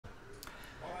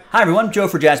Hi everyone, Joe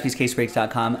for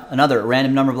JaspysCaseBreaks.com. Another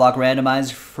random number block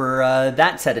randomizer for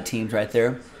that set of teams right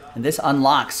there. And this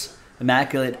unlocks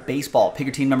Immaculate Baseball, pick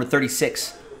your team number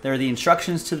 36. There are the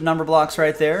instructions to the number blocks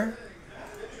right there.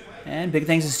 And big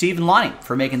thanks to Steve and Lonnie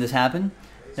for making this happen.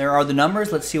 There are the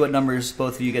numbers. Let's see what numbers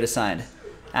both of you get assigned.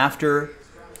 After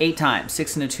 8 times,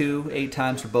 6 and a 2, 8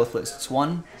 times for both lists.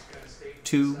 1,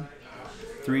 2,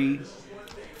 3,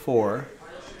 4,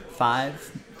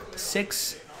 5,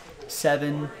 6,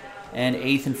 7, and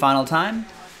 8th and final time.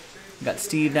 We got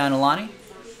Steve down to Lonnie.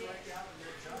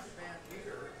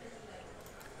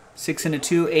 6 and a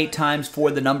 2, 8 times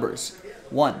for the numbers.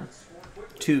 1,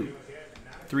 2,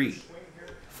 3,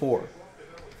 4,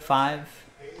 5,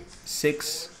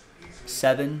 6,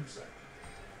 7,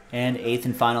 and 8th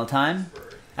and final time.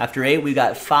 After 8, we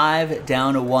got 5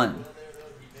 down to 1.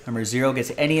 Number 0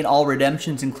 gets any and all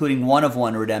redemptions, including 1 of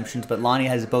 1 redemptions, but Lonnie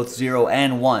has both 0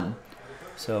 and 1.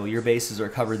 So your bases are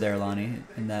covered there, Lonnie,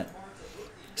 in that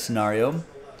scenario.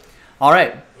 All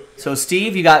right. So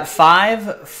Steve, you got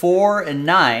 5, 4, and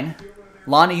 9.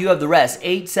 Lonnie, you have the rest: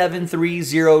 8, 7, 3,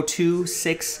 0, 2,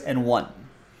 6, and 1.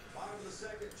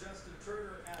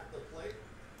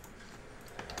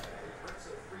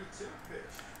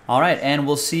 All right, and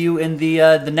we'll see you in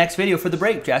the next video for the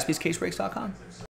break. JaspysCaseBreaks.com.